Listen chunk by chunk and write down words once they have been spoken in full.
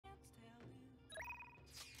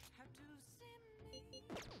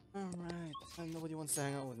Alright, and nobody wants to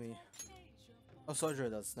hang out with me. Oh, Soldier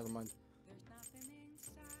does, never mind.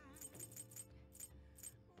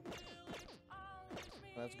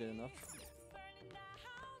 Well, that's good enough.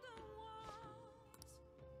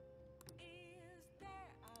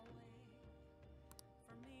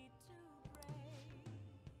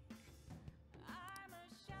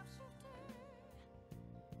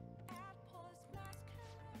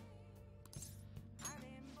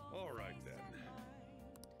 All right then.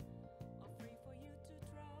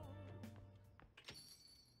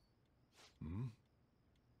 Hmm?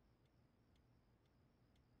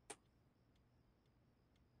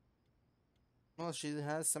 Well, she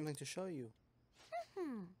has something to show you.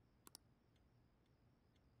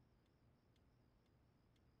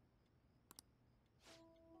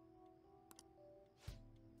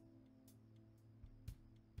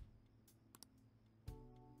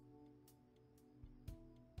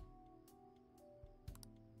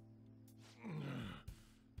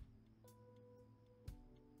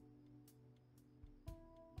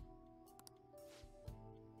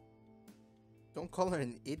 Don't call her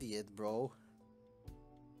an idiot, bro.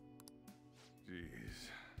 Jeez.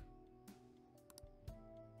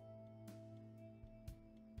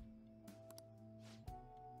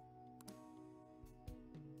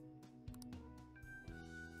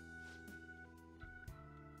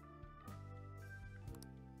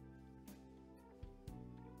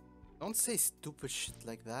 Don't say stupid shit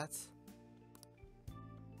like that.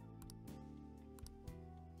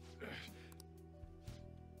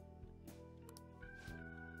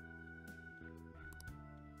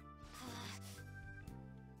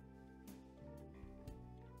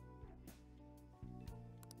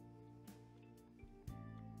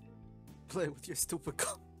 Play with your stupid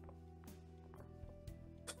car.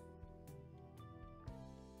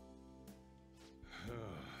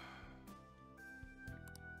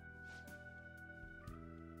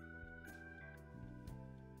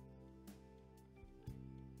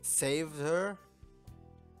 Saved her?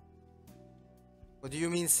 What do you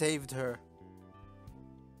mean saved her?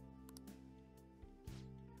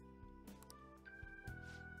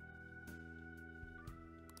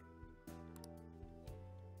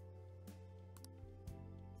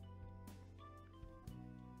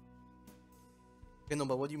 Okay, no,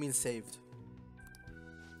 but what do you mean saved?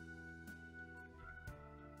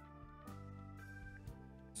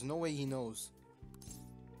 There's no way he knows.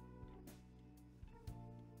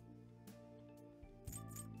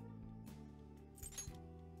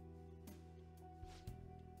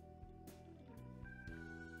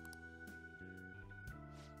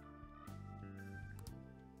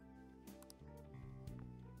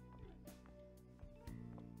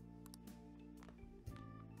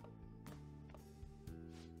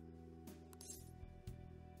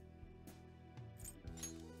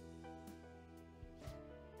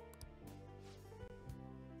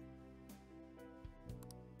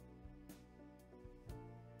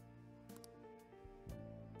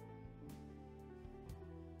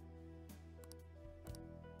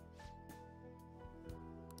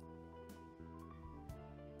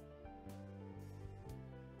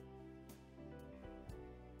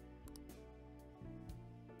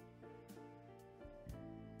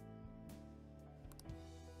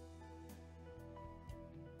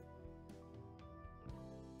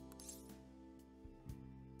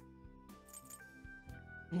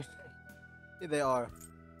 Yeah, they are.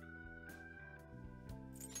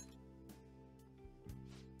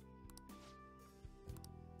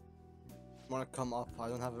 Wanna come up? I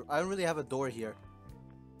don't really have a door here.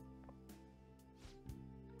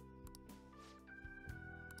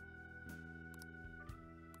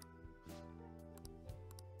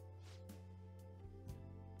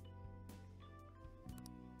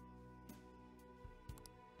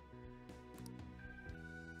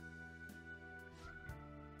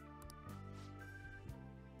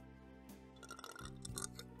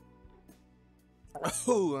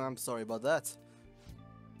 Oh, I'm sorry about that.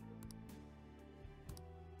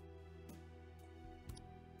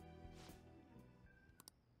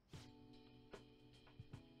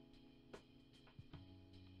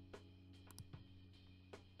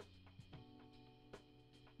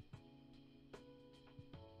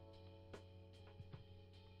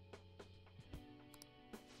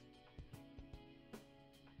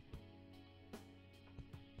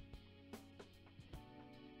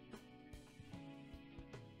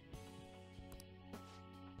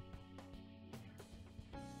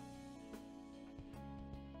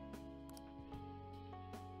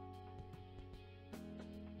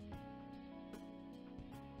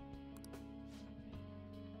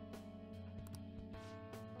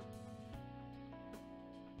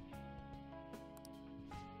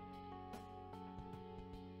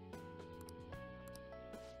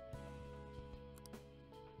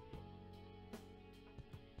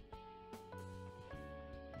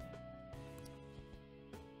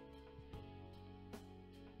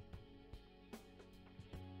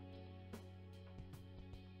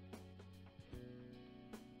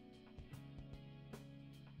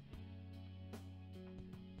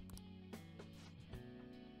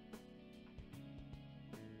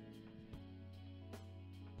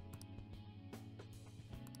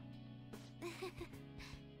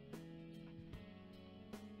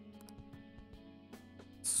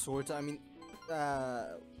 Sort of, I mean,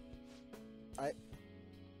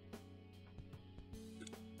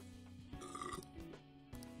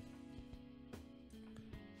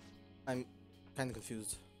 I'm kind of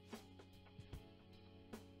confused.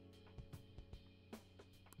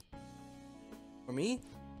 For me?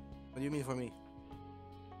 What do you mean for me?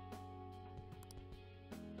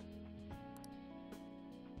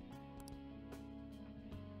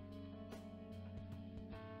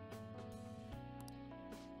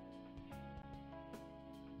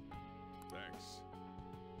 Thanks.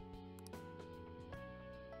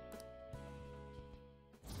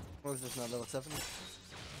 What is this now, level 7?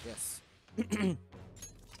 Yes.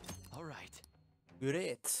 All right.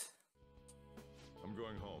 Great. I'm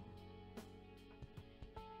going home.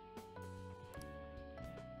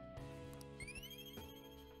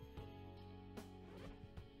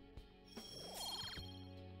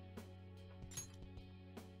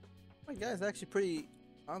 My guy's actually pretty,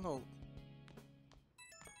 I don't know.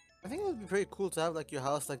 I think it would be pretty cool to have like your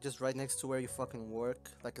house like just right next to where you fucking work,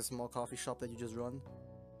 like a small coffee shop that you just run.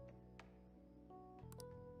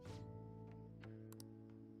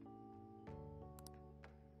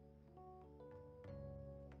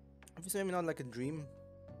 Obviously, maybe not like a dream.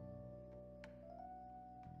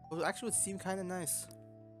 But it actually would seem kind of nice.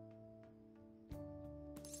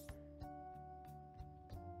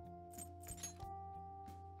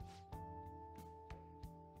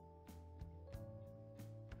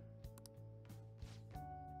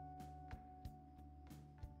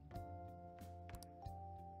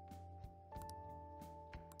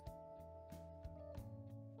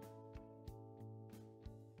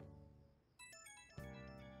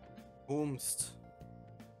 Boomst.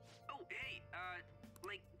 Oh, hey,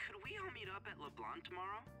 like, could we all meet up at LeBlanc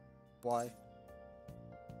tomorrow? Why?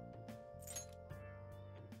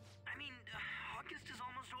 I mean, August is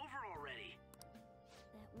almost over already.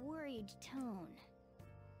 That worried tone.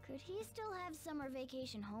 Could he still have summer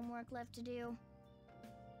vacation homework left to do?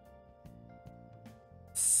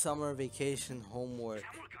 Summer vacation homework. Is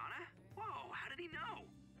that Morgana? Whoa, how did he know?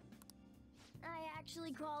 I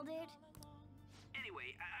actually called it.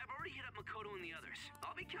 Anyway, I've already hit up Makoto and the others.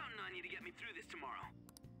 I'll be counting on you to get me through this tomorrow.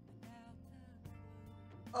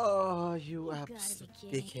 Oh, you You absolute gotta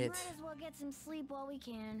be big kidding. hit. Might as well get some sleep while we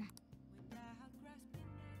can.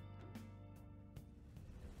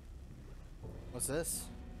 What's this?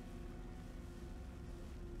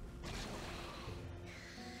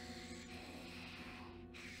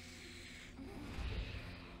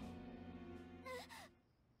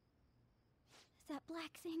 That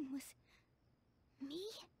black thing was... me?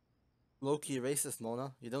 Low-key racist,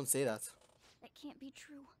 Mona. You don't say that. That can't be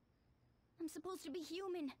true. I'm supposed to be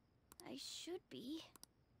human. I should be.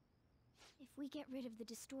 If we get rid of the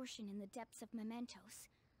distortion in the depths of mementos,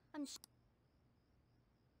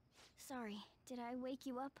 Sorry, did I wake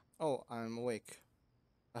you up? Oh, I'm awake.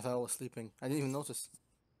 I thought I was sleeping. I didn't even notice.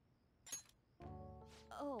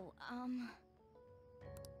 Oh,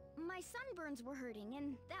 my sunburns were hurting,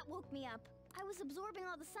 and that woke me up. I was absorbing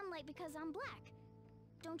all the sunlight because I'm black.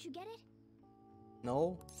 Don't you get it?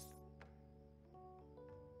 No?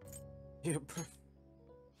 You're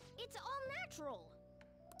It's all natural!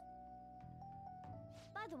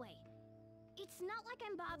 By the way, it's not like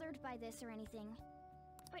I'm bothered by this or anything.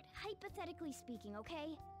 But hypothetically speaking,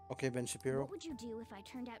 okay? Okay, Ben Shapiro. What would you do if I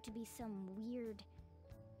turned out to be some weird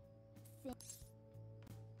thing?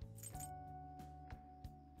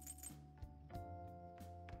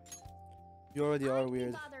 You already are I'd be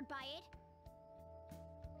weird. bothered by it.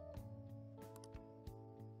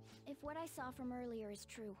 If what I saw from earlier is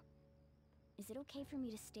true, is it okay for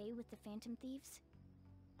me to stay with the Phantom Thieves?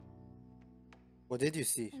 What did you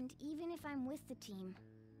see? And even if I'm with the team,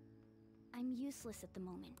 I'm useless at the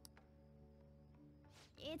moment.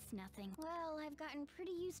 It's nothing. Well, I've gotten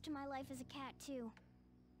pretty used to my life as a cat, too.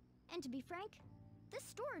 And to be frank, this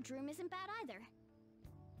storage room isn't bad either.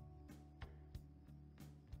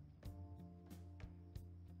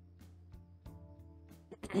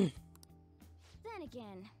 Then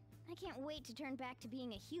again, I can't wait to turn back to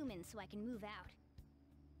being a human so I can move out.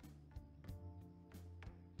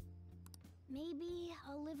 Maybe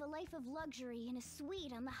I'll live a life of luxury in a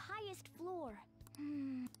suite on the highest floor.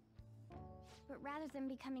 But rather than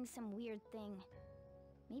becoming some weird thing,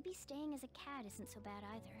 maybe staying as a cat isn't so bad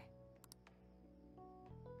either.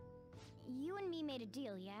 You and me made a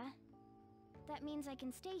deal, yeah? That means I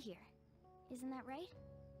can stay here. Isn't that right?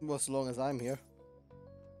 Well, as long as I'm here.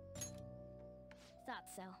 Thought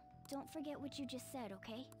so. Don't forget what you just said,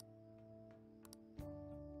 okay?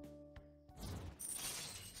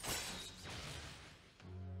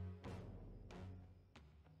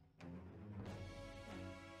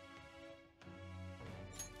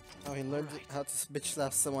 Oh, he learned Alright. how to bitch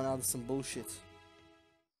slap someone out of some bullshit.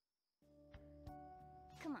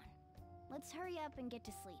 Come on, let's hurry up and get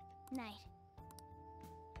to sleep. Night.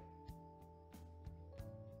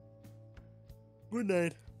 Good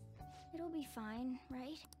night. It'll be fine,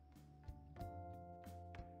 right?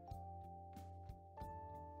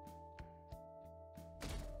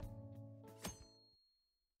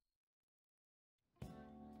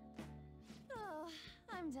 Oh,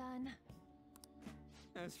 I'm done.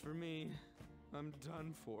 As for me, I'm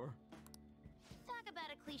done for. Talk about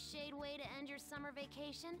a cliched way to end your summer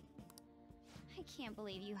vacation. I can't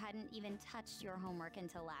believe you hadn't even touched your homework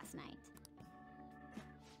until last night.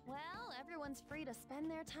 Well, everyone's free to spend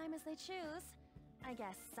their time as they choose. I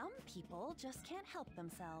guess some people just can't help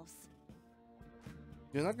themselves.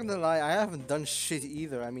 You're not gonna lie, I haven't done shit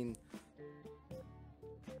either. I mean,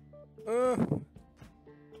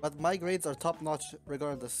 but my grades are top notch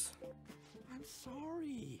regardless. I'm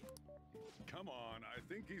sorry. Come on, I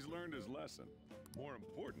think he's learned his lesson. More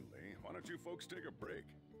importantly, why don't you folks take a break?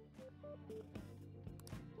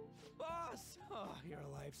 Boss! Oh, you're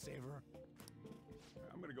a lifesaver.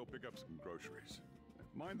 I'm gonna go pick up some groceries.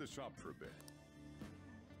 Mind the shop for a bit.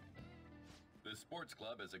 The sports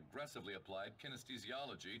club has aggressively applied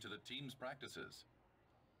kinesthesiology to the team's practices.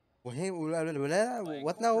 What By now? incorporating their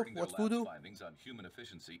What lab's voodoo? findings on human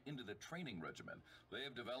efficiency into the training regimen, they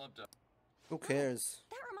have developed a... Who cares?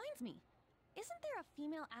 That reminds me. Isn't there a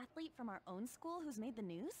female athlete from our own school who's made the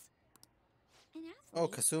news? An Oh,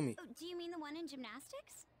 athlete? Kasumi. Oh, do you mean the one in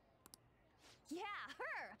gymnastics? Yeah,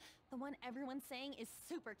 her! The one everyone's saying is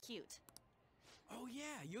super cute. Oh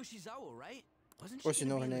yeah, Yoshizawa, right? Wasn't Of course she you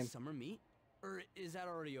know gonna her be in name. the summer meet? Or is that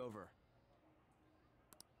already over?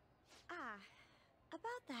 Ah,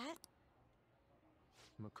 about that.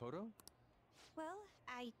 Makoto? Well,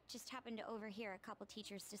 I just happened to overhear a couple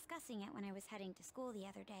teachers discussing it when I was heading to school the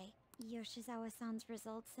other day. Yoshizawa-san's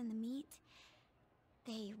results in the meet,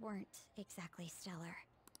 they weren't exactly stellar.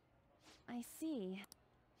 I see.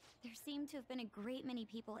 There seemed to have been a great many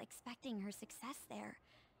people expecting her success there.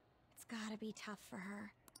 It's gotta be tough for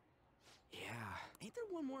her. Yeah. Ain't there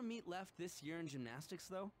one more meet left this year in gymnastics,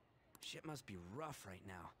 though? Shit must be rough right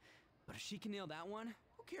now. But if she can nail that one,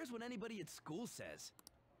 who cares what anybody at school says?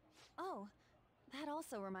 Oh, that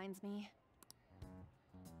also reminds me.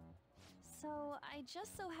 So, I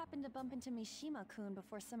just so happened to bump into Mishima-kun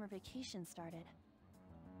before summer vacation started.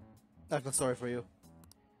 I feel sorry for you.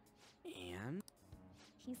 And?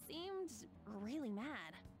 He seemed really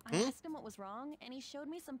mad. I asked him what was wrong, and he showed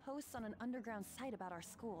me some posts on an underground site about our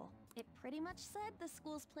school. It pretty much said the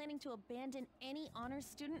school's planning to abandon any honors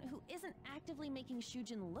student who isn't actively making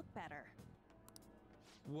Shujin look better.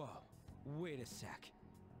 Whoa. Wait a sec.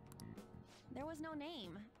 There was no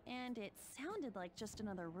name, and it sounded like just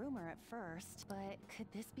another rumor at first. But could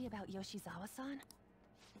this be about Yoshizawa-san?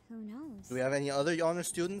 Who knows? Do we have any other honor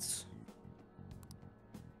students?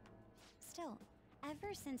 Still,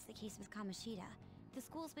 ever since the case with Kamoshida, the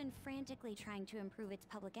school's been frantically trying to improve its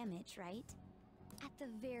public image, right? At the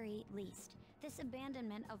very least, this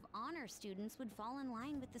abandonment of honor students would fall in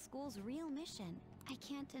line with the school's real mission. I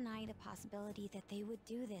can't deny the possibility that they would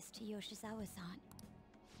do this to Yoshizawa-san.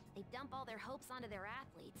 They dump all their hopes onto their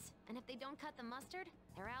athletes, and if they don't cut the mustard,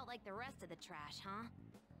 they're out like the rest of the trash, huh?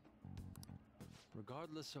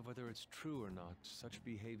 Regardless of whether it's true or not, such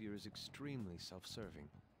behavior is extremely self-serving.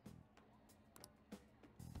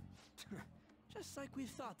 Just like we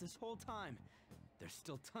thought this whole time. There's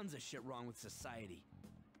still tons of shit wrong with society.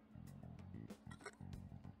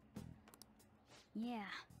 Yeah.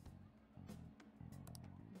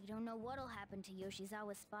 We don't know what'll happen to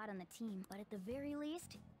Yoshizawa's spot on the team, but at the very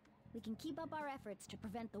least, we can keep up our efforts to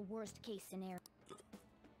prevent the worst case scenario.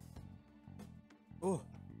 Oh,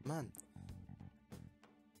 man.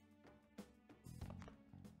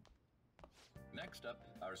 Next up,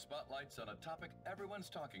 our spotlight's on a topic everyone's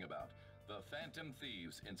talking about, the Phantom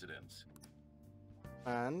Thieves incidents.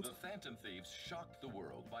 And? The Phantom Thieves shocked the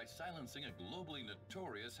world by silencing a globally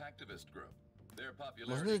notorious hacktivist group. Their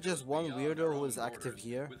popularity Wasn't it just goes one beyond weirdo their who own was active borders,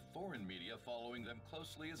 here? with foreign media following them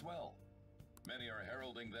closely as well. Many are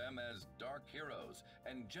heralding them as dark heroes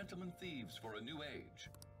and gentlemen thieves for a new age.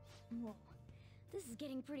 Whoa, this is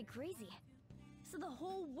getting pretty crazy. So the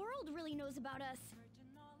whole world really knows about us.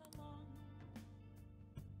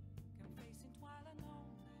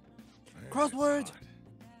 Crossword!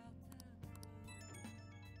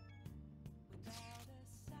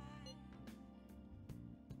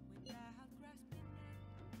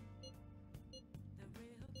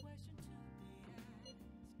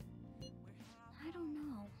 I don't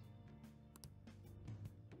know.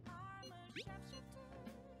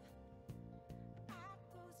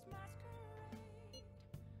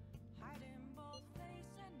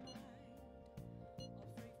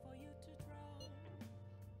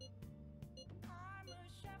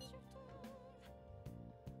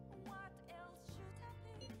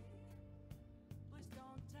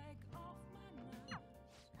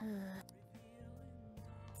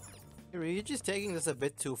 You're just taking this a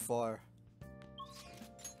bit too far.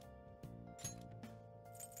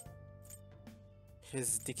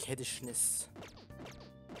 His dickheadishness.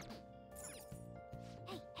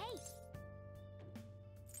 Hey, hey!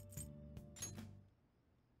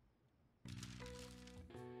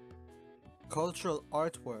 Cultural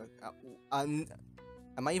artwork. Am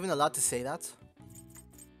I even allowed to say that?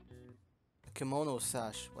 A kimono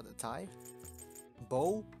sash. What, a tie?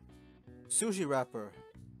 Bow? Sushi wrapper.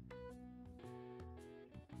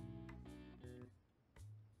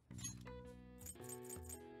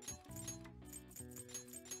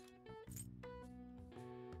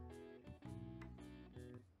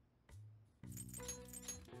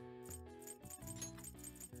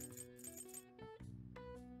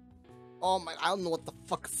 Oh my, I don't know what the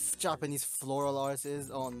fuck Japanese floral art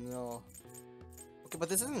is. Oh no. Okay, but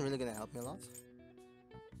this isn't really gonna help me a lot.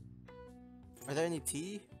 Are there any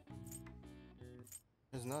tea?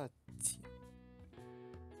 There's not a tea.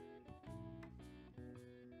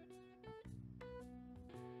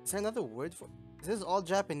 Is there another word for? Is this all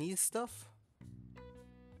Japanese stuff?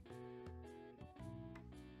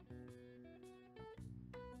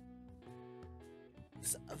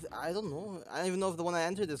 I don't know. I don't even know if the one I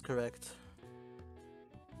entered is correct.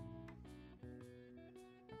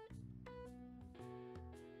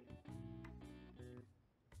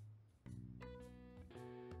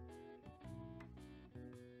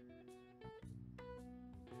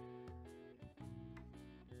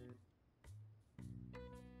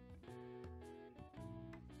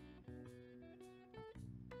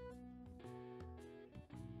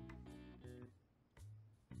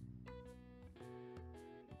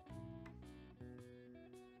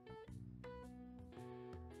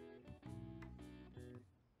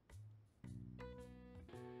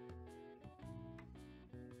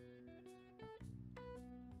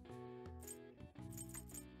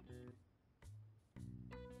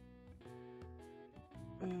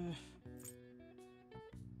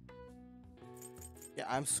 Yeah,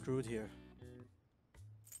 I'm screwed here.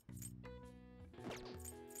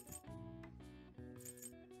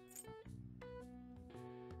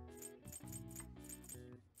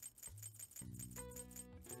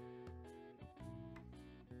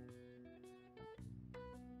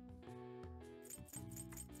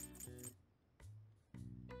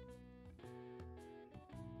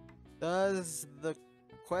 Does the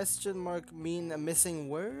question mark mean a missing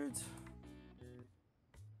word?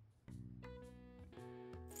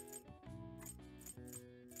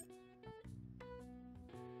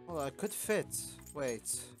 Well, it could fit.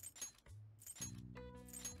 Wait.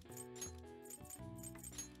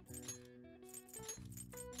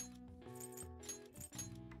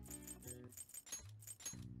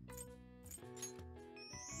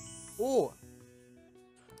 Oh!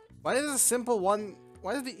 Why is the simple one?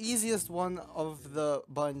 Why is the easiest one of the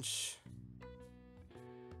bunch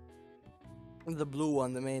the blue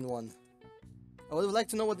one, the main one? I would have liked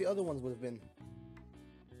to know what the other ones would have been.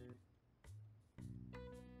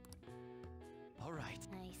 All right.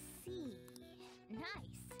 I see. Nice.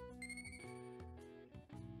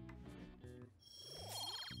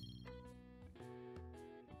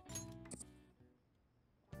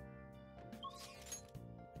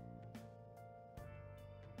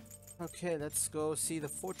 Okay, let's go see the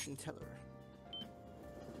fortune teller.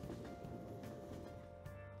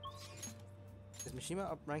 Is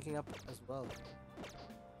Mishima ranking up as well?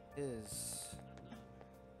 Is.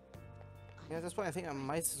 Yeah, at this point I think I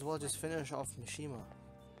might as well just finish off Mishima.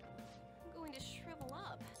 I'm going to shrivel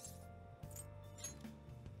up.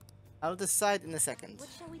 I'll decide in a second. What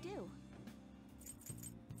shall we do?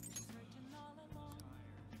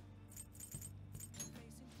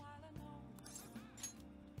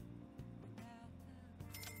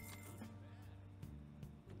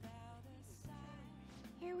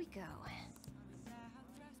 Here we go.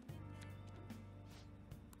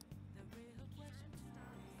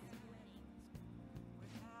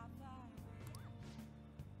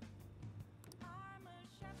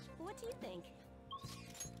 What do you think?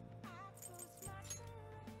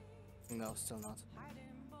 No, still not.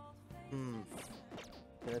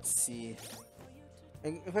 Let's see.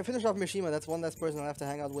 And if I finish off Mishima, that's one less person I'll have to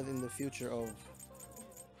hang out with in the future of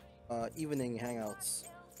evening hangouts.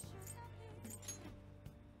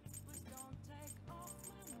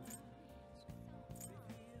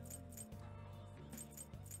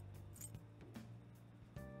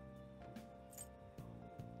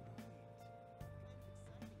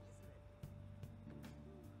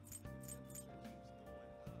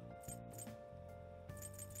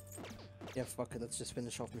 Yeah, fuck it, let's just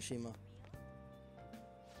finish off Mishima.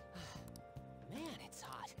 Man, it's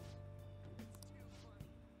hot.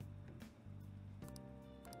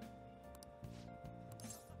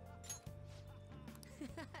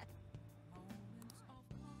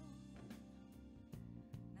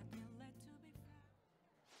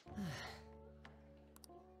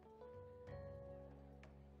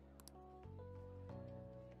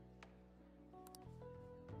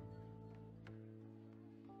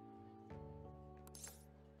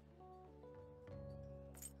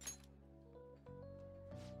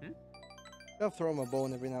 I'll throw him a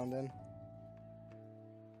bone every now and then.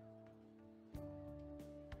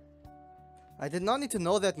 I did not need to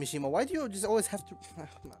know that, Mishima. Why do you just always have to...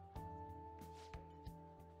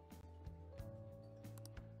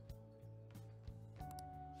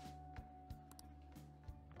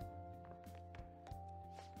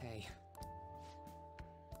 Hey.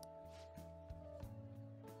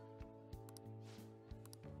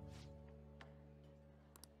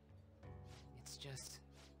 It's just...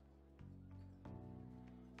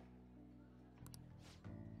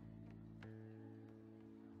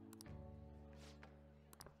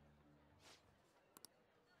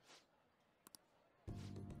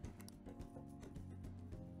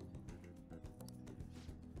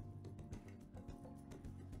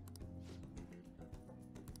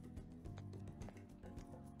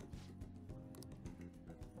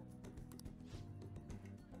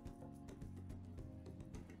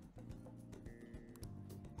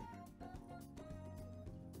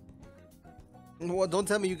 Well, don't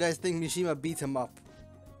tell me you guys think Mishima beat him up.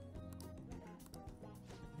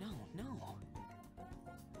 No, no.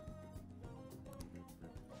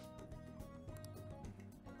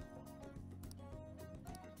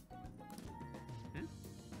 Hmm?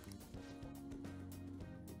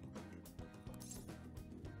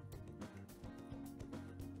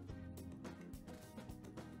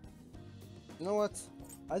 You know what?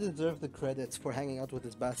 I deserve the credits for hanging out with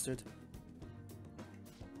this bastard.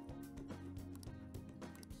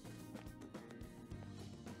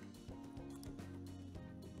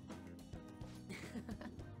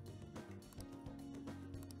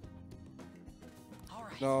 All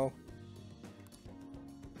right. No.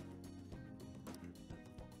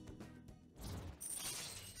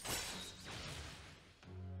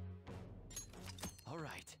 All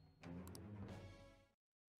right.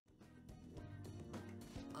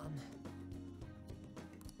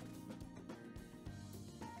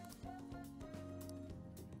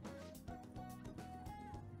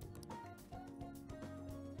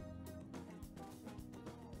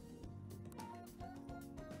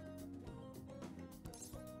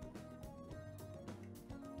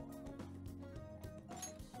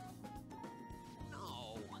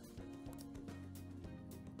 No.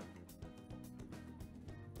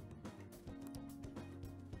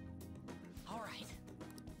 All right.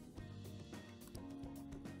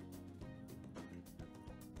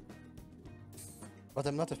 But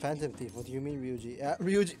I'm not a phantom thief. What do you mean, Ryuji?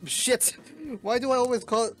 Ryuji. Shit! Why do I always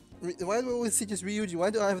call it... Why do I always see just Ryuji? Why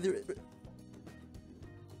do I have the...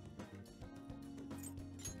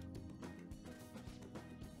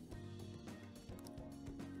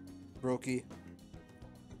 Brokey.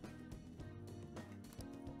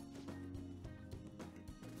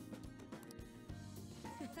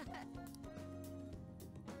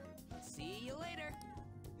 See you later.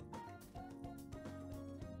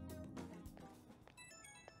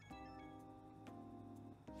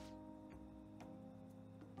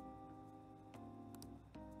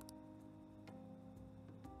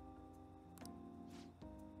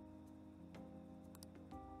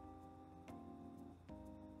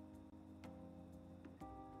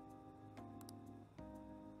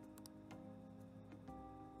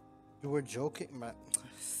 You were joking, man.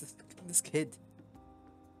 This kid.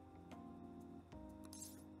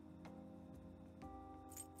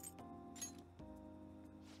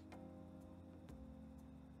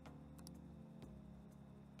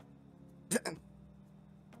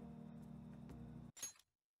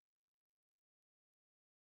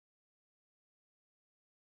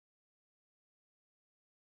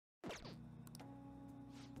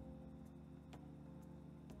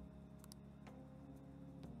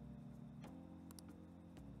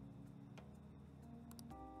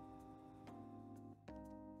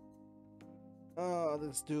 Oh,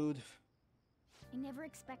 this dude. I never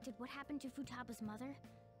expected what happened to Futaba's mother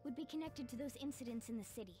would be connected to those incidents in the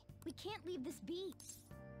city. We can't leave this be.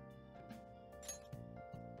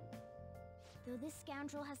 Though this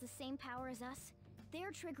scoundrel has the same power as us,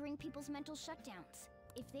 they're triggering people's mental shutdowns.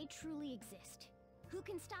 If they truly exist, who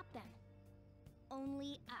can stop them?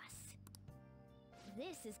 Only us.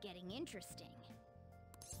 This is getting interesting.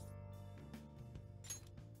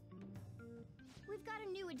 We've got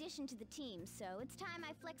a new addition to the team, so it's time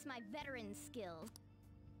I flex my veteran skills.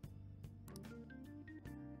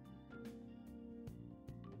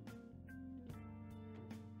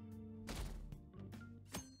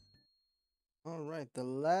 Alright, the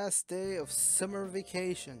last day of summer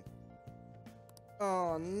vacation.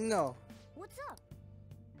 Oh no. What's up?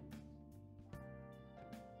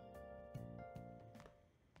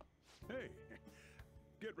 Hey,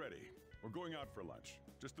 get ready. We're going out for lunch.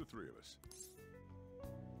 Just the three of us.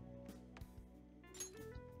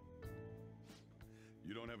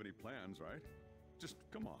 You don't have any plans, right? Just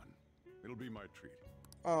come on. It'll be my treat.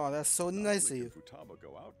 Oh, that's so nice of Not only you. can Futaba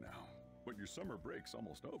go out now, but your summer break's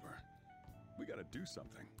almost over. We gotta do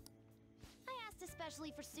something. I asked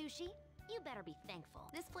especially for sushi. You better be thankful.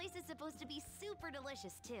 This place is supposed to be super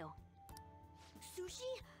delicious, too.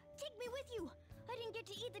 Sushi? Take me with you! I didn't get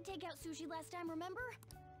to eat the takeout sushi last time, remember?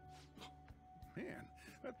 Man,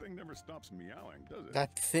 that thing never stops meowing, does it?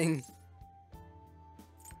 That thing.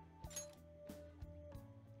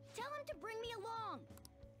 Tell him to bring me along!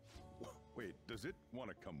 Wait, does it want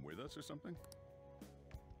to come with us or something?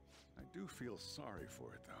 I do feel sorry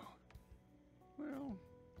for it, though. Well,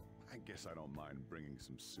 I guess I don't mind bringing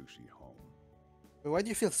some sushi home. But why do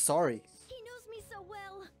you feel sorry? He knows me so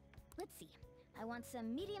well. Let's see. I want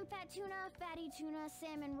some medium fat tuna, fatty tuna,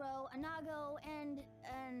 salmon roe, anago, and...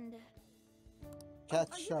 Cat,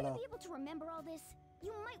 Are you shut gonna up. be able to remember all this?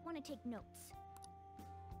 You might want to take notes.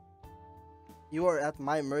 You are at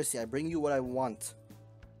my mercy. I bring you what I want.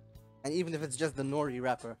 And even if it's just the nori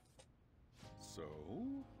wrapper. So,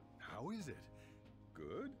 how is it?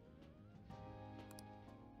 Good?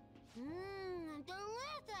 Mmm,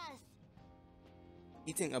 delicious!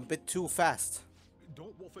 Eating a bit too fast.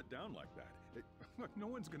 Don't wolf it down like that. Look, no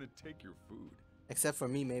one's gonna take your food. Except for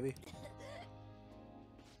me, maybe.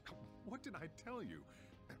 What did I tell you?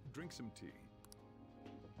 Drink some tea.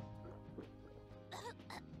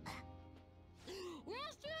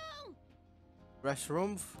 Restroom!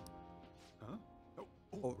 Restroom? Huh?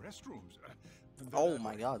 Oh. Restrooms. Oh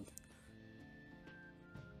my god.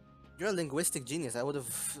 You're a linguistic genius. I would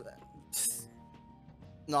have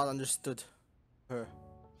not understood her.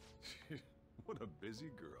 What a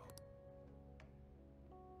busy girl.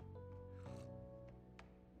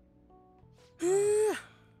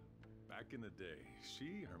 Back in the day,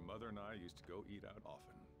 she, her mother, and I used to go eat out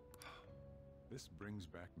often. This brings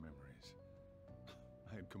back memories.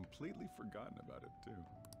 I had completely forgotten about it, too.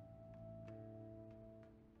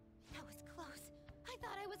 That was close. I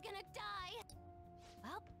thought I was gonna die.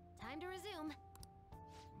 Well, time to resume.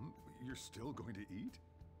 You're still going to eat?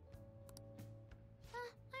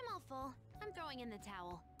 I'm all full. I'm throwing in the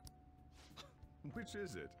towel. Which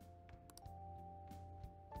is it?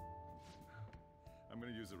 I'm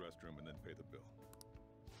gonna use the restroom and then pay the bill.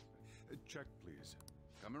 Check, please.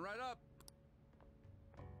 Coming right up.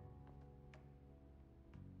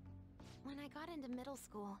 When I got into middle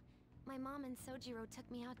school, my mom and Sojiro took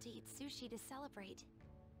me out to eat sushi to celebrate.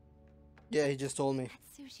 Yeah, he just told me. That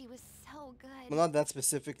sushi was so good. Well, not that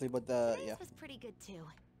specifically, but Today's yeah. was pretty good too.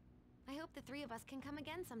 I hope the three of us can come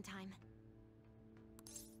again sometime.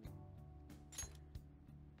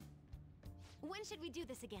 When should we do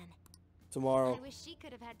this again? Tomorrow. I wish she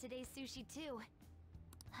could have had today's sushi too.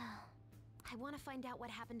 I want to find out what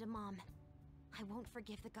happened to Mom. I won't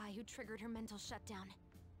forgive the guy who triggered her mental shutdown.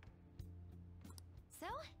 So,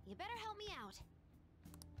 you better help me out.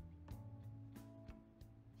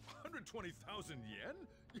 120,000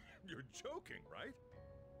 yen? You're joking, right?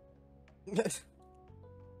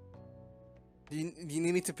 Do you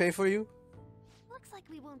need me to pay for you? Looks like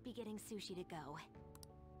we won't be getting sushi to go.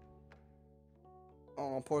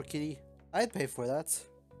 Oh, poor kitty. I'd pay for that.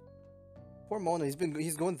 Poor Mona,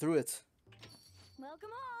 he's going through it. Welcome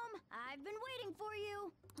home! I've been waiting for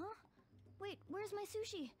you! Huh? Wait, where's my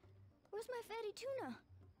sushi? Where's my fatty tuna?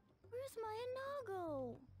 Where's my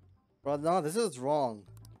anago? Bro, no, this is wrong.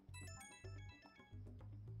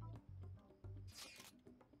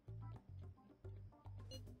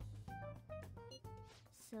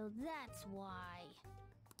 So that's why.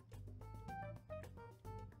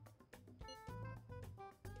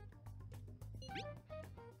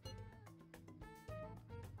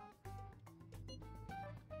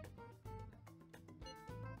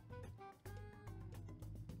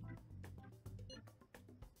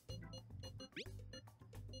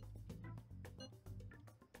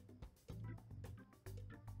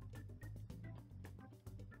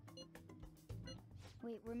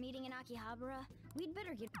 Wait, we're meeting in Akihabara? We'd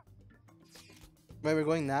better get... Wait, we're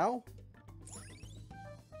going now?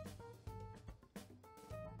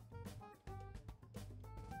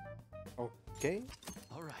 Okay.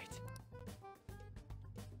 All right.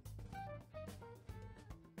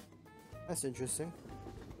 That's interesting.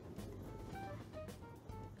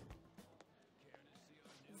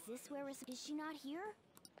 Is this where is she not here?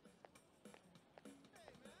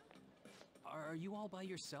 Are you all by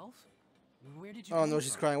yourself? Where did you Oh come no,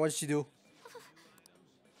 she's from? crying. What did she do?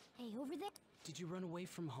 Hey, over there. Did you run away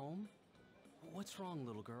from home? What's wrong,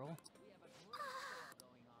 little girl?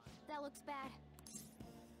 That looks bad.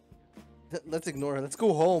 Let's ignore her. Let's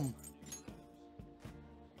go home.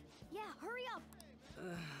 Yeah, hurry up.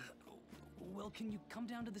 We'll Can you come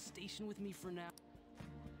down to the station with me for now?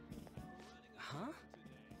 Huh?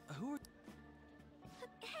 Who are...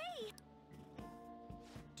 Hey!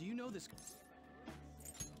 Do you know this?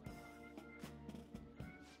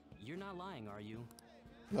 You're not lying, are you?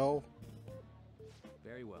 No.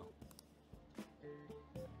 Very well.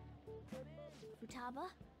 Futaba,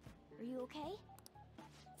 are you okay?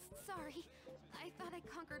 Sorry. I thought I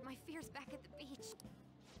conquered my fears back at the beach.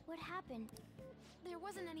 What happened? There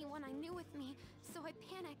wasn't anyone I knew with me, so I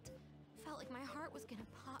panicked. Felt like my heart was gonna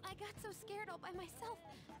pop. I got so scared all by myself.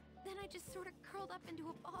 Then I just sort of curled up into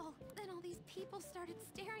a ball. Then all these people started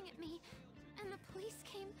staring at me, and the police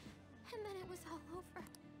came, and then it was all over.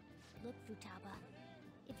 Look, Futaba,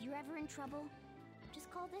 if you're ever in trouble,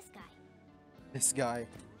 just call this guy. This guy.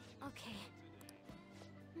 Okay.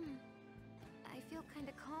 I feel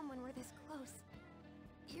kinda calm when we're this close.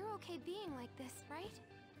 You're okay being like this, right?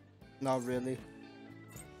 Not really.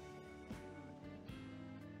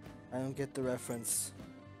 I don't get the reference.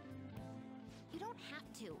 You don't have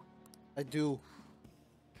to. I do.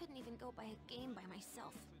 Couldn't even go by a game by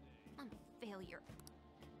myself. I'm a failure.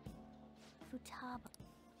 Futaba.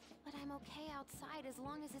 But I'm okay outside as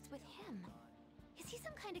long as it's with him. Is he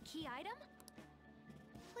some kind of key item?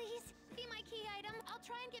 Please, be my key item. I'll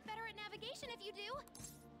try and get better at navigation if you do.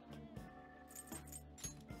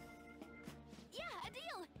 Yeah, a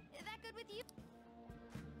deal. That good with you?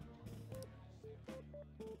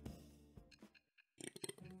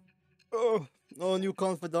 Oh, new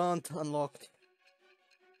confidant unlocked.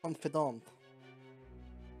 Confidant.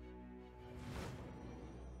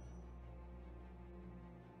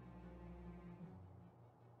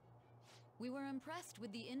 We were impressed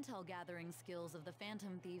with the intel gathering skills of the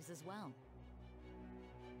Phantom Thieves as well.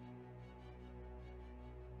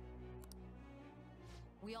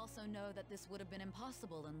 We also know that this would have been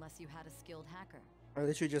impossible unless you had a skilled hacker. I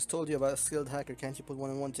literally just told you about a skilled hacker. Can't you put one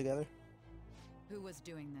and one together? Who was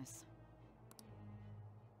doing this?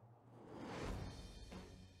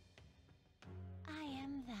 I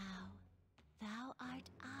am thou. Thou art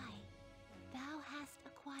I. Thou hast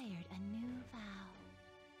acquired a new vow.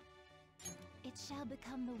 It shall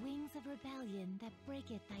become the wings of rebellion that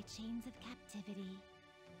breaketh thy chains of captivity.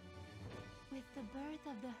 With the birth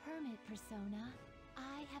of the hermit persona,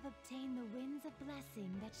 I have obtained the winds of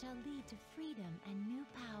blessing that shall lead to freedom and new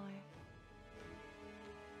power.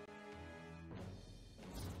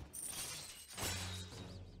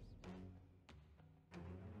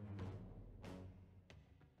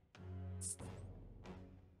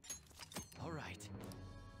 All right.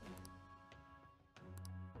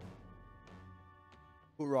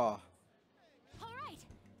 Hoorah. All right.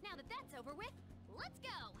 Now that that's over with, let's go.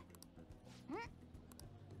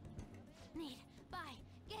 Need, buy,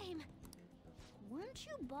 game. Weren't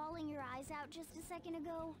you bawling your eyes out just a second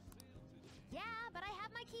ago? Yeah, but I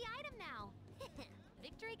have my key item now.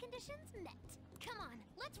 Victory conditions met. Come on,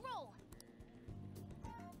 let's roll.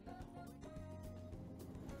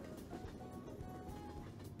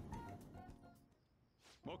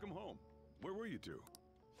 Welcome home. Where were you two?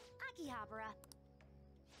 Akihabara.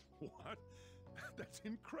 What? That's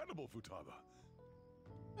incredible, Futaba.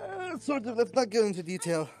 Sort of. Let's not get into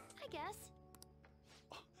detail. I guess.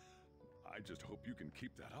 I just hope you can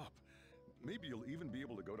keep that up. Maybe you'll even be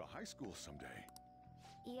able to go to high school someday.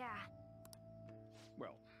 Yeah.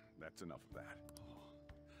 Well, that's enough of that.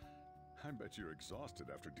 I bet you're exhausted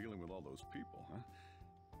after dealing with all those people, huh?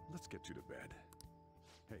 Let's get you to bed.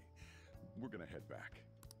 Hey, we're gonna head back.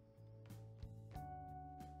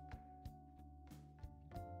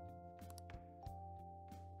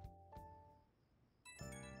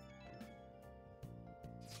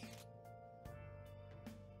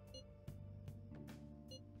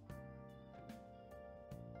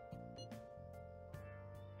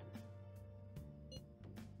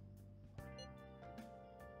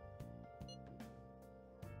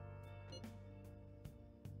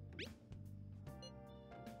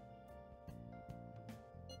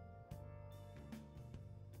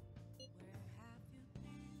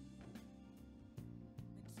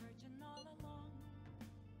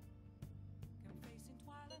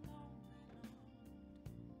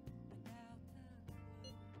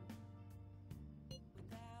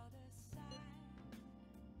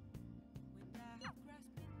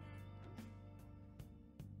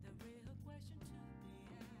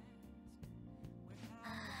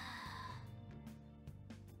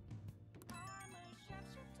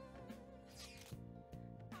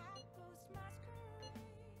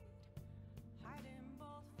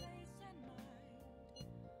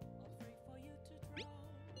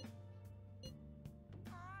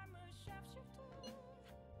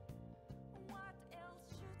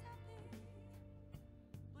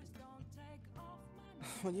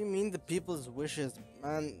 What do you mean the people's wishes,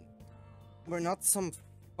 man? We're not some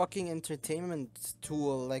fucking entertainment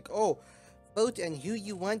tool. Like, oh, vote and who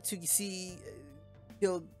you want to see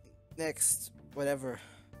killed next, whatever.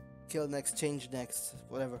 Kill next, change next,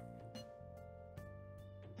 whatever.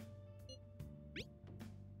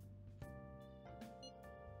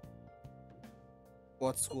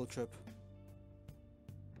 What school trip?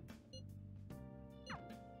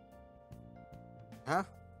 Huh?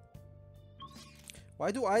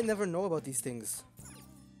 Why do I never know about these things?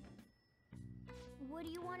 What do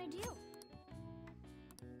you want to do?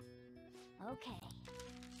 Okay.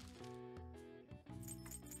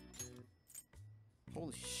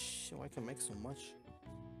 Holy shit, I can make so much.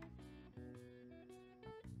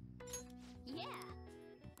 Yeah.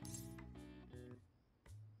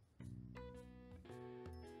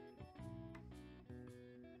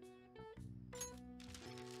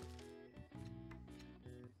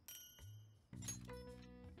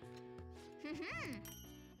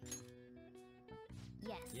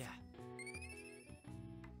 Yes. Yeah.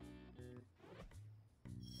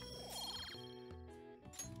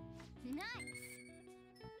 Nice.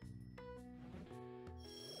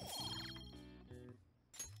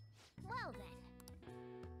 Well then.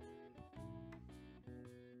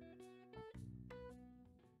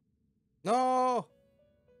 No!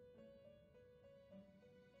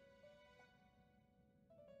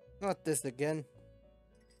 Not this again.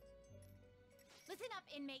 Listen up,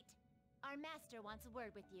 inmate. Our master wants a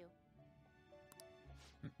word with you.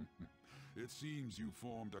 It seems you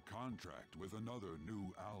formed a contract with another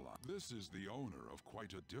new ally. This is the owner of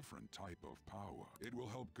quite a different type of power. It will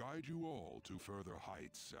help guide you all to further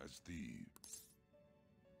heights as thieves.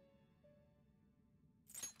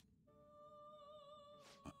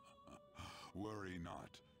 Worry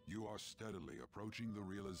not. You are steadily approaching the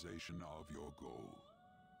realization of your goal.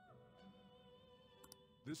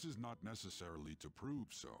 This is not necessarily to prove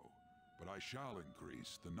so, but I shall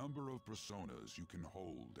increase the number of personas you can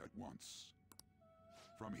hold at once.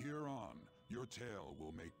 From here on, your tale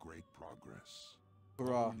will make great progress.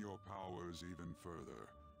 Bruh. Hone your powers even further,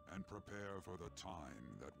 and prepare for the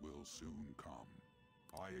time that will soon come.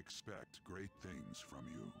 I expect great things from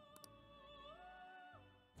you.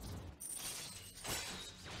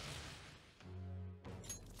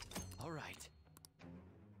 All right.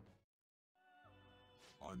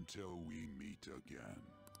 Until we meet again.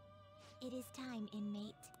 It is time,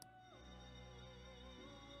 inmate.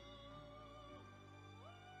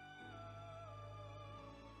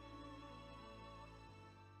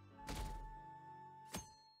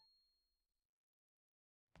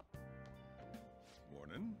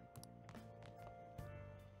 Morning.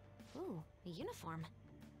 Ooh, a uniform.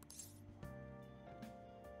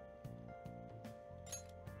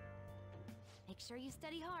 Make sure you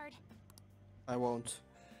study hard. I won't.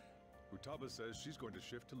 Futaba says she's going to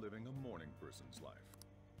shift to living a morning person's life.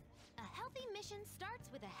 A healthy mission starts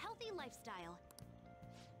with a healthy lifestyle.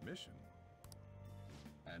 Mission?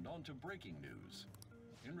 And on to breaking news.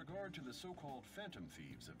 In regard to the so-called Phantom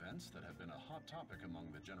Thieves events that have been a hot topic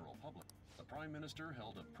among the general public, the Prime Minister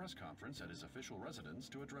held a press conference at his official residence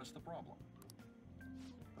to address the problem.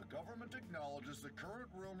 The government acknowledges the current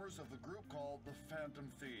rumors of the group called the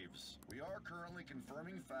Phantom Thieves. We are currently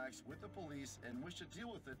confirming facts with the police and wish to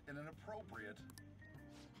deal with it in an appropriate...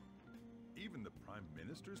 Even the Prime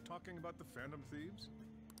Minister's talking about the Phantom Thieves?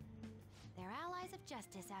 They're allies of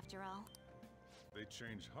justice, after all. They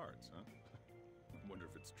change hearts, huh? Wonder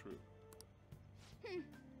if it's true.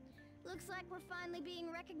 Looks like we're finally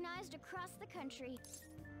being recognized across the country.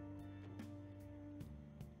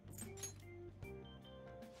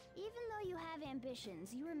 Even though you have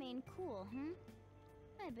ambitions, you remain cool,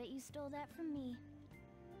 I bet you stole that from me.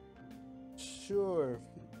 Sure.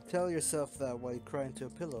 Tell yourself that while you cry into a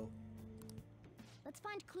pillow. Let's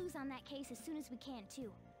find clues on that case as soon as we can,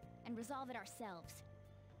 too. And resolve it ourselves.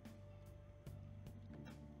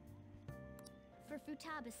 For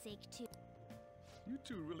Futaba's sake, too. You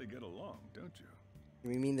two really get along, don't you?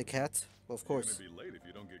 You mean the cat? Well, of course. You're gonna be late if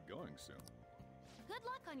you don't get going soon. Good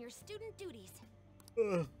luck on your student duties.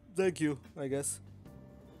 Thank you, I guess.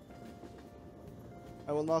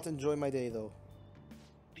 I will not enjoy my day, though.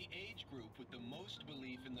 The age group with the most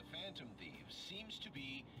belief in the Phantom Thieves seems to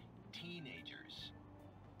be teenagers.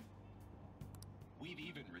 We've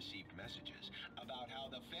even received messages about how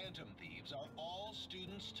the Phantom Thieves are all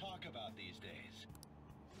students talk about these days.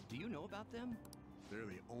 Do you know about them? They're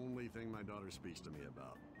the only thing my daughter speaks to me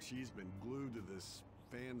about. She's been glued to this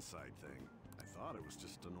fan site thing. I thought it was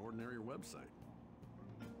just an ordinary website.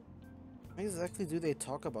 What exactly do they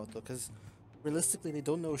talk about, though? Because realistically, they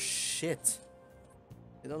don't know shit.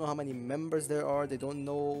 They don't know how many members there are. They don't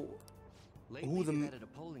know Lately, who the... they've added a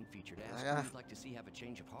polling feature to ask who you'd like to see have a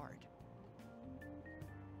change of heart.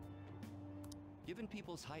 Given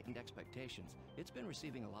people's heightened expectations, it's been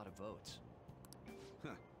receiving a lot of votes.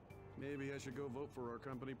 Huh. Maybe I should go vote for our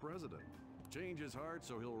company president. Change his heart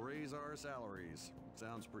so he'll raise our salaries.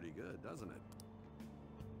 Sounds pretty good, doesn't it?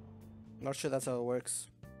 Not sure that's how it works.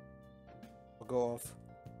 I'll go off.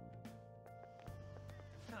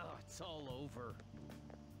 Oh, it's all over.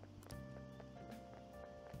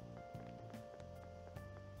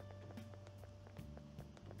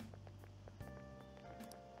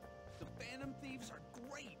 The Phantom Thieves are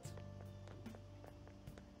great!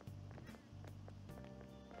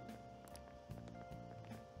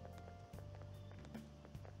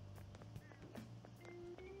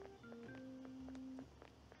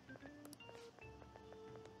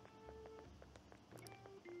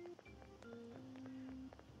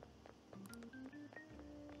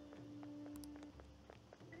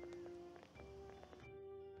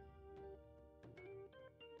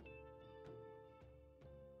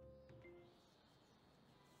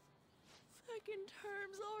 Second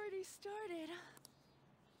term's already started.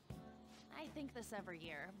 I think this every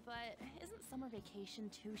year, but isn't summer vacation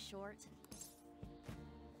too short?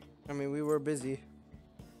 I mean, we were busy.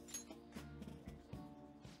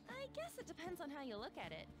 I guess it depends on how you look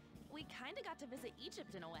at it. We kinda got to visit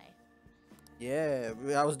Egypt in a way. Yeah,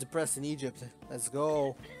 I was depressed in Egypt. Let's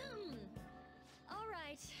go. All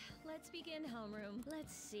right, let's begin homeroom.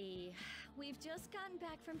 Let's see. We've just gotten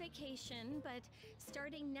back from vacation, but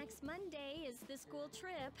starting next Monday is the school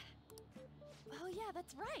trip. Oh yeah,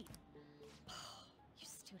 that's right. You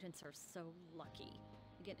students are so lucky.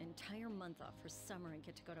 You get an entire month off for summer and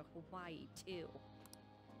get to go to Hawaii too.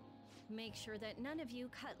 Make sure that none of you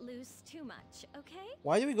cut loose too much, okay?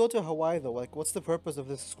 Why do we go to Hawaii though? Like, what's the purpose of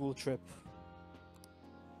this school trip?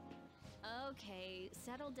 Okay,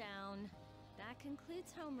 settle down. That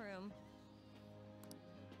concludes homeroom.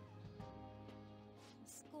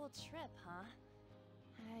 School trip, huh?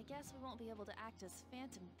 I guess we won't be able to act as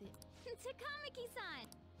Phantom Takamaki-san!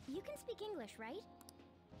 You can speak English, right?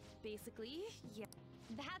 Basically, yeah.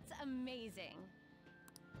 That's amazing.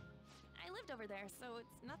 I lived over there, so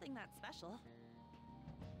it's nothing that special.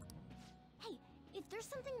 Hey, if there's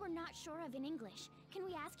something we're not sure of in English, can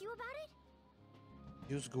we ask you about it?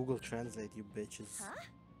 Use Google Translate, you bitches. Huh?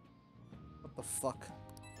 What the fuck?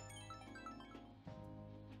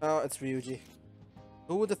 Oh, it's Ryuji.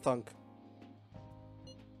 Who would have thunk?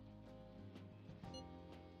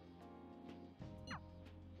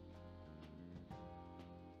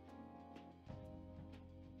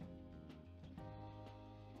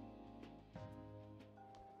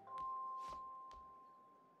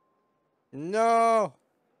 No!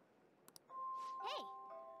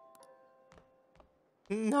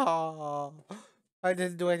 Hey! No! I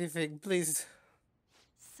didn't do anything, please.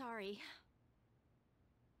 Sorry.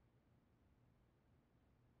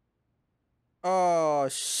 Oh,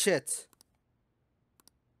 shit.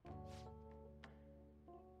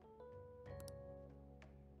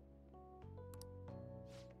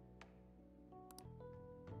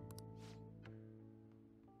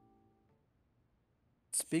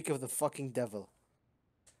 Speak of the fucking devil.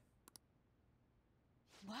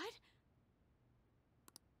 What?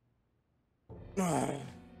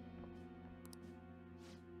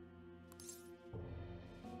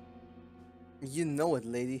 You know it,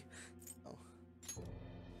 lady. Oh.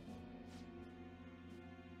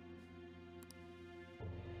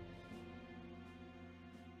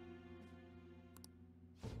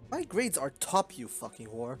 My grades are top, you fucking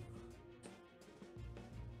whore.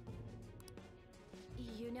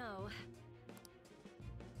 You know...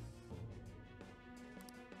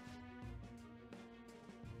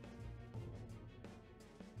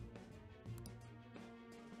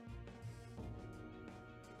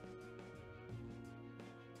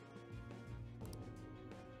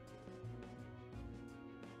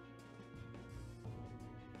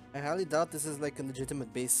 I highly doubt this is like a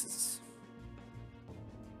legitimate basis.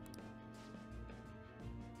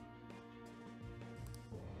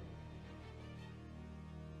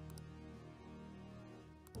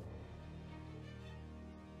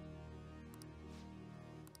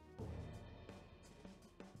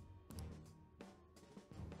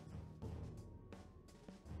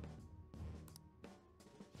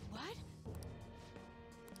 What?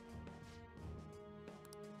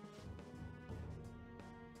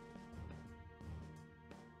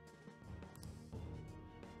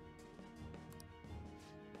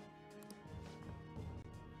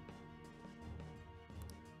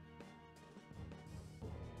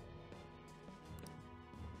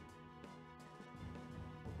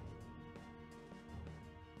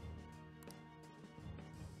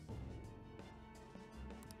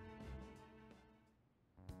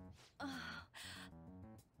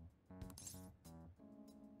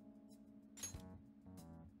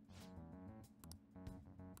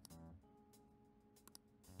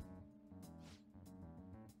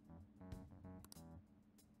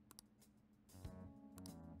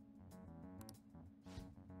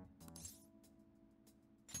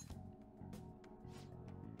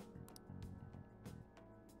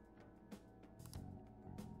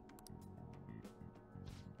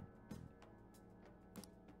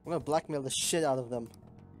 I'm gonna blackmail the shit out of them.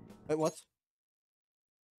 Wait, what?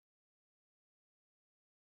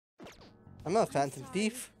 I'm not a phantom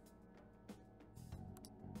thief.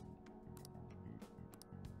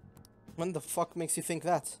 When the fuck makes you think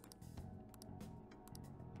that?